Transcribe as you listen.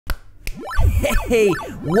Hey,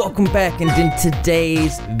 welcome back, and in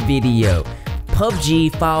today's video,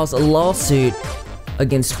 PUBG files a lawsuit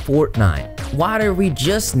against Fortnite. Why are we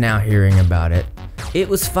just now hearing about it? It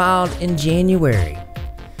was filed in January.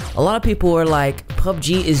 A lot of people are like,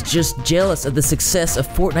 PUBG is just jealous of the success of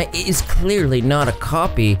Fortnite. It is clearly not a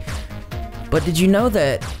copy. But did you know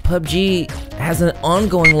that PUBG has an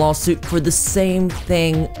ongoing lawsuit for the same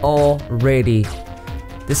thing already?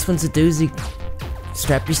 This one's a doozy.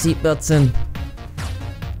 Strap your seatbelts in.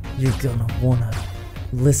 You're gonna wanna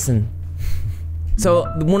listen. So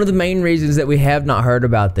one of the main reasons that we have not heard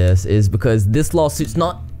about this is because this lawsuit's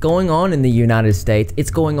not going on in the United States,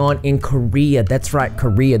 it's going on in Korea. That's right,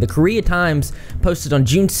 Korea. The Korea Times posted on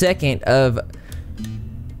June 2nd of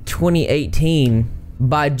 2018,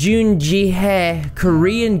 by Jun Ji-hae,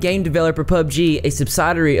 Korean game developer PUBG, a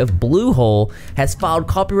subsidiary of Bluehole, has filed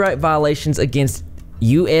copyright violations against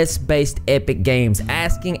US-based Epic Games,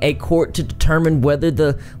 asking a court to determine whether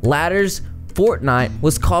the latter's Fortnite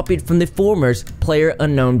was copied from the former's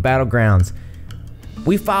PlayerUnknown Battlegrounds.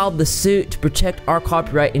 We filed the suit to protect our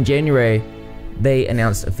copyright in January, they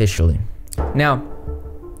announced officially. Now,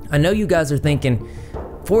 I know you guys are thinking,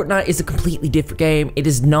 Fortnite is a completely different game. It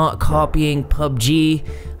is not copying PUBG.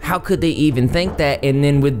 How could they even think that? And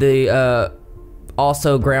then with the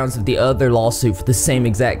also grounds of the other lawsuit for the same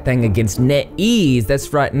exact thing against Netease,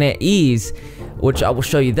 that's right, Netease, which I will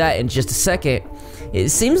show you that in just a second. It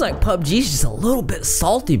seems like PUBG is just a little bit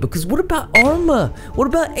salty, because what about Arma? What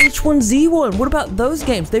about H1Z1? What about those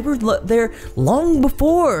games? They were there long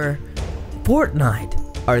before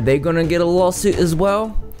Fortnite. Are they gonna get a lawsuit as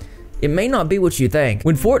well? It may not be what you think.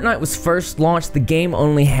 When Fortnite was first launched, the game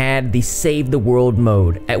only had the Save the World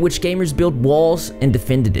mode, at which gamers built walls and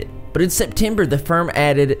defended it. But in September, the firm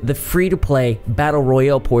added the free-to-play Battle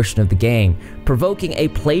Royale portion of the game, provoking a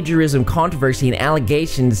plagiarism controversy and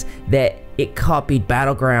allegations that it copied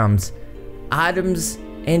Battlegrounds, items,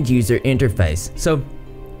 and user interface. So,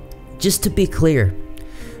 just to be clear,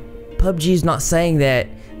 PUBG is not saying that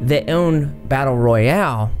they own Battle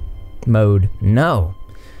Royale mode, no.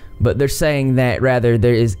 But they're saying that rather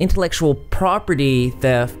there is intellectual property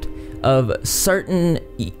theft of certain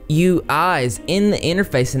UIs in the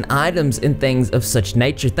interface and items and things of such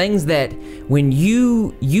nature. Things that when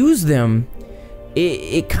you use them,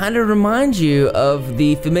 it kind of reminds you of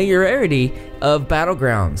the familiarity of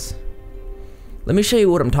Battlegrounds. Let me show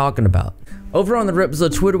you what I'm talking about. Over on the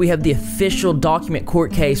Repzilla Twitter, we have the official document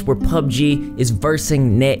court case where PUBG is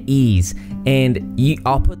versing Netease. And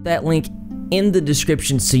I'll put that link in the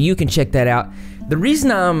description so you can check that out. The reason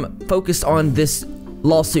I'm focused on this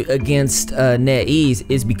lawsuit against Netease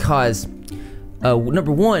is because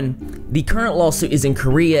number one, the current lawsuit is in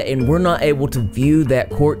Korea and we're not able to view that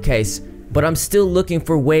court case, but I'm still looking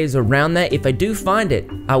for ways around that. If I do find it,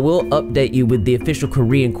 I will update you with the official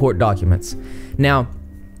Korean court documents. Now,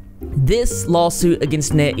 this lawsuit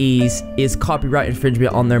against Netease is copyright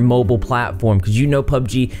infringement on their mobile platform, because you know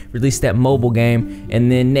PUBG released that mobile game,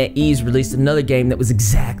 and then Netease released another game that was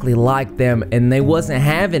exactly like them, and they wasn't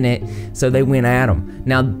having it, so they went at them.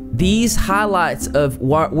 Now, these highlights of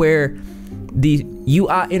where the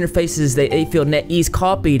UI interfaces that they feel Netease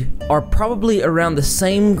copied are probably around the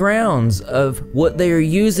same grounds of what they are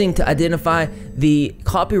using to identify the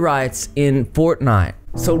copyrights in Fortnite.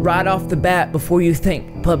 So right off the bat, before you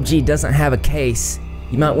think PUBG doesn't have a case,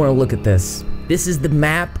 you might want to look at this. This is the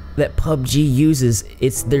map that PUBG uses.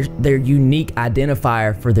 It's their unique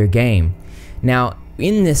identifier for their game. Now,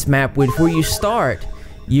 in this map, before you start,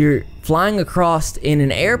 you're flying across in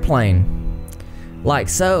an airplane, like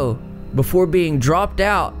so, before being dropped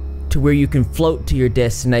out to where you can float to your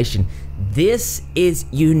destination. This is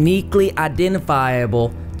uniquely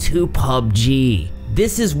identifiable to PUBG.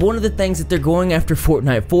 This is one of the things that they're going after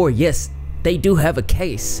Fortnite for. Yes, they do have a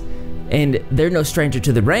case, and they're no stranger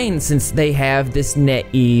to the rain since they have this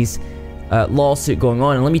Netease lawsuit going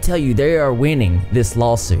on. And let me tell you, they are winning this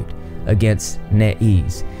lawsuit against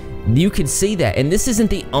Netease. You can see that, and this isn't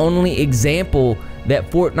the only example that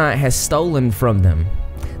Fortnite has stolen from them.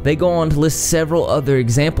 They go on to list several other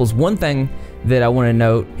examples. One thing that I want to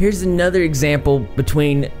note, here's another example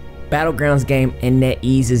between Battlegrounds game and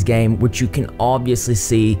Netease's game, which you can obviously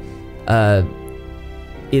see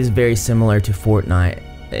is very similar to Fortnite,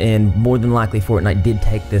 and more than likely Fortnite did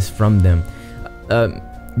take this from them.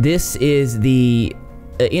 This is the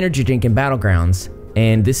energy drink in Battlegrounds,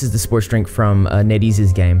 and this is the sports drink from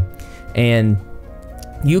Netease's game, and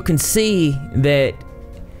you can see that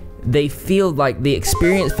they feel like the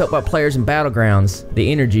experience felt by players in Battlegrounds,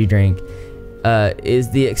 the energy drink,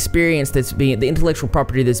 is the experience that's being, the intellectual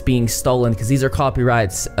property that's being stolen, because these are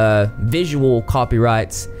copyrights, visual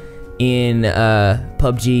copyrights in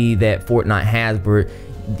PUBG that Fortnite has, where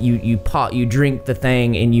you drink the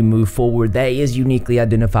thing and you move forward. That is uniquely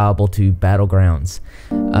identifiable to Battlegrounds.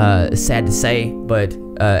 Sad to say, but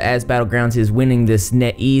as Battlegrounds is winning this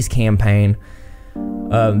Netease campaign,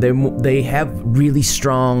 they have really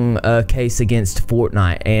strong case against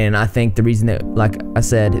Fortnite, and I think the reason that, like I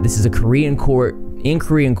said, this is a Korean court. In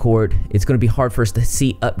Korean court, it's going to be hard for us to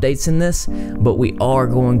see updates in this, but we are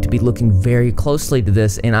going to be looking very closely to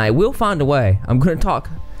this, and I will find a way. I'm going to talk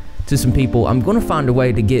to some people. I'm going to find a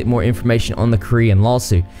way to get more information on the Korean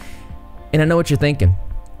lawsuit. And I know what you're thinking.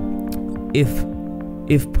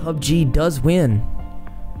 If PUBG does win,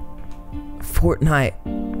 Fortnite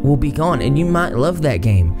will be gone, and you might love that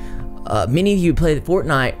game. Many of you who played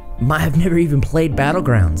Fortnite might have never even played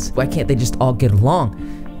Battlegrounds. Why can't they just all get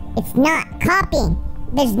along? It's not copying.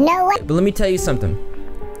 There's no way. But let me tell you something.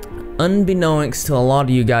 Unbeknownst to a lot of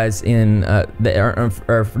you guys in that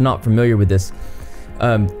are not familiar with this,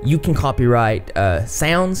 you can copyright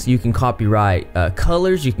sounds, you can copyright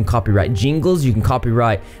colors, you can copyright jingles, you can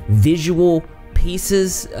copyright visual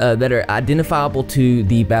pieces that are identifiable to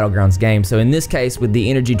the Battlegrounds game. So in this case, with the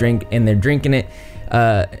energy drink, and they're drinking it,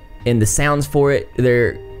 and the sounds for it,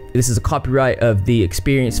 this is a copyright of the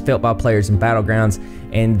experience felt by players in Battlegrounds,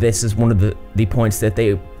 and this is one of the points that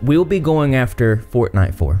they will be going after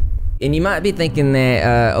Fortnite for. And you might be thinking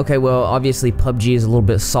that, okay, well, obviously PUBG is a little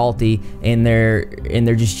bit salty, and they're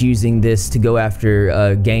just using this to go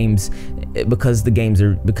after games because the games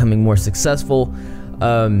are becoming more successful.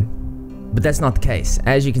 But that's not the case.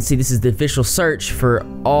 As you can see, this is the official search for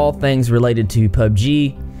all things related to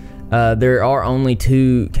PUBG. There are only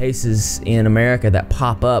 2 cases in America that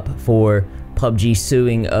pop up for PUBG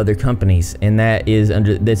suing other companies, and that is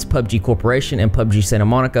under this PUBG Corporation and PUBG Santa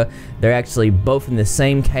Monica. They're actually both in the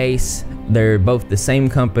same case. They're both the same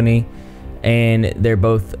company, and they're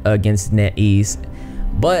both against Netease.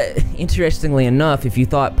 But interestingly enough, if you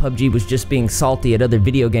thought PUBG was just being salty at other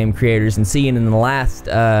video game creators, and seeing in the last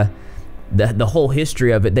the whole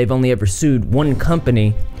history of it, they've only ever sued one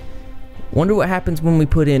company. Wonder what happens when we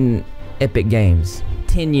put in Epic Games.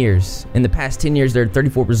 10 years. In the past 10 years, there are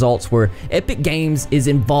 34 results where Epic Games is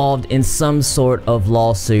involved in some sort of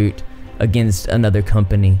lawsuit against another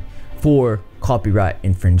company for copyright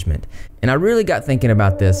infringement. And I really got thinking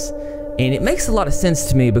about this, and it makes a lot of sense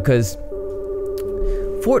to me, because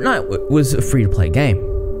Fortnite was a free-to-play game.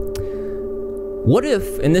 What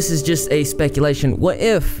if, and this is just a speculation, what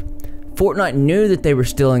if Fortnite knew that they were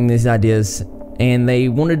stealing these ideas and they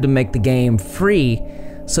wanted to make the game free,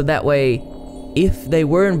 so that way, if they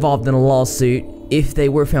were involved in a lawsuit, if they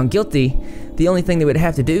were found guilty, the only thing they would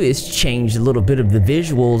have to do is change a little bit of the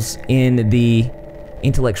visuals in the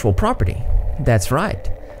intellectual property. That's right.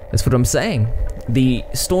 That's what I'm saying. The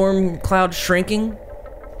storm cloud shrinking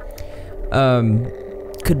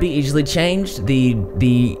could be easily changed.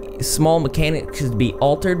 The small mechanics could be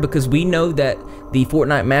altered, because we know that the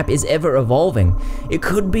Fortnite map is ever evolving. It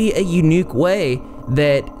could be a unique way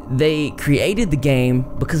that they created the game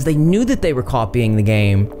because they knew that they were copying the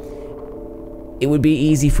game. It would be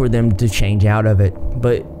easy for them to change out of it,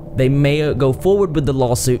 but they may go forward with the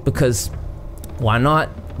lawsuit, because why not?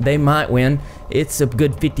 They might win. It's a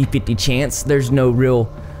good 50-50 chance. There's no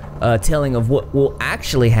real telling of what will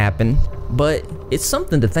actually happen, but it's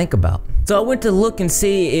something to think about. So I went to look and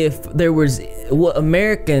see if there was what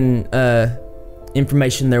American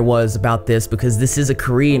information there was about this, because this is a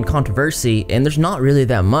Korean controversy, and there's not really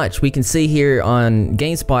that much. We can see here on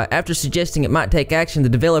GameSpot, after suggesting it might take action, the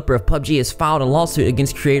developer of PUBG has filed a lawsuit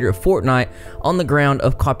against creator of Fortnite on the ground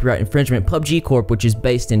of copyright infringement. Pubg Corp, which is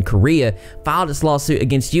based in Korea, filed its lawsuit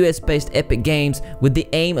against US-based Epic Games with the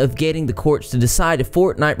aim of getting the courts to decide if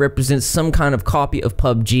Fortnite represents some kind of copy of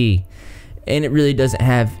PUBG. And it really doesn't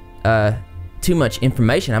have too much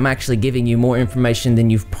information. I'm actually giving you more information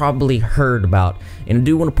than you've probably heard about, and I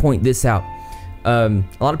do want to point this out. A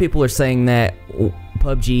lot of people are saying that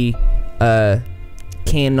PUBG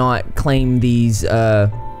cannot claim these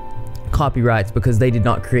copyrights because they did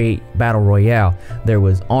not create Battle Royale. There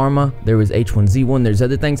was Arma, there was H1Z1, there's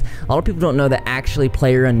other things. A lot of people don't know that actually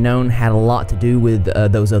PlayerUnknown had a lot to do with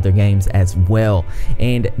those other games as well.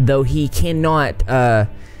 And though he cannot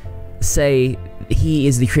say he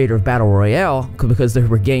is the creator of Battle Royale, because there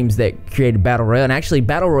were games that created Battle Royale, and actually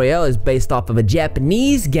Battle Royale is based off of a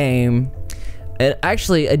Japanese game. And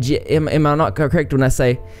actually, am I not correct when I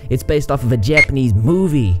say it's based off of a Japanese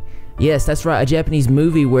movie? Yes, that's right, a Japanese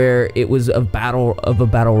movie where it was a battle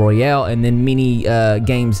royale, and then many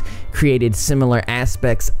games created similar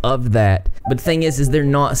aspects of that. But the thing is they're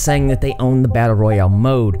not saying that they own the battle royale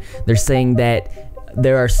mode. They're saying that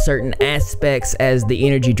there are certain aspects as the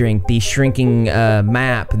energy drink, the shrinking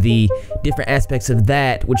map, the different aspects of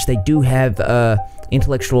that, which they do have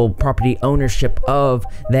intellectual property ownership of,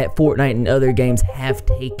 that Fortnite and other games have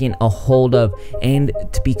taken a hold of. And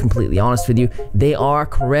to be completely honest with you, they are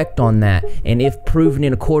correct on that. And if proven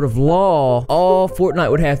in a court of law, all Fortnite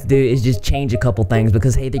would have to do is just change a couple things,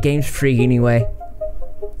 because hey, the game's free anyway.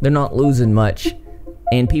 They're not losing much.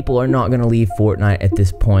 And people are not going to leave Fortnite at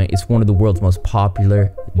this point. It's one of the world's most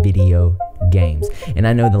popular video games. And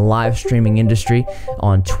I know the live streaming industry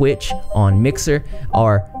on Twitch, on Mixer,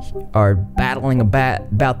 are battling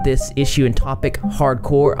about this issue and topic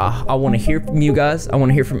hardcore. I want to hear from you guys. I want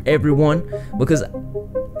to hear from everyone, because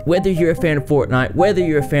whether you're a fan of Fortnite, whether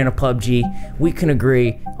you're a fan of PUBG, we can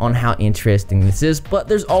agree on how interesting this is. But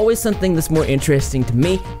there's always something that's more interesting to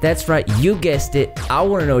me. That's right, you guessed it. I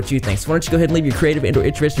want to know what you think. So why don't you go ahead and leave your creative and/or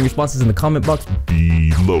interesting responses in the comment box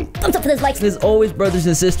below. Thumbs up for those likes. And as always, brothers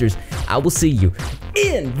and sisters, I will see you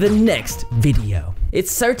in the next video.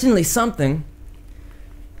 It's certainly something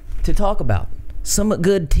to talk about. Some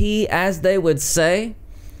good tea, as they would say.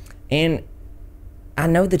 And I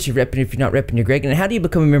know that you're repping. If you're not repping, you're Greg. And how do you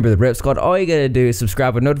become a member of the Rep Squad? All you gotta do is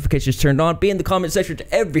subscribe with notifications turned on. Be in the comment section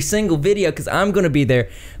to every single video, because I'm gonna be there.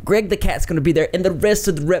 Greg the Cat's gonna be there, and the rest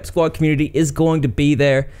of the Rep Squad community is going to be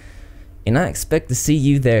there. And I expect to see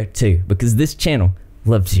you there too, because this channel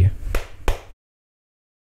loves you.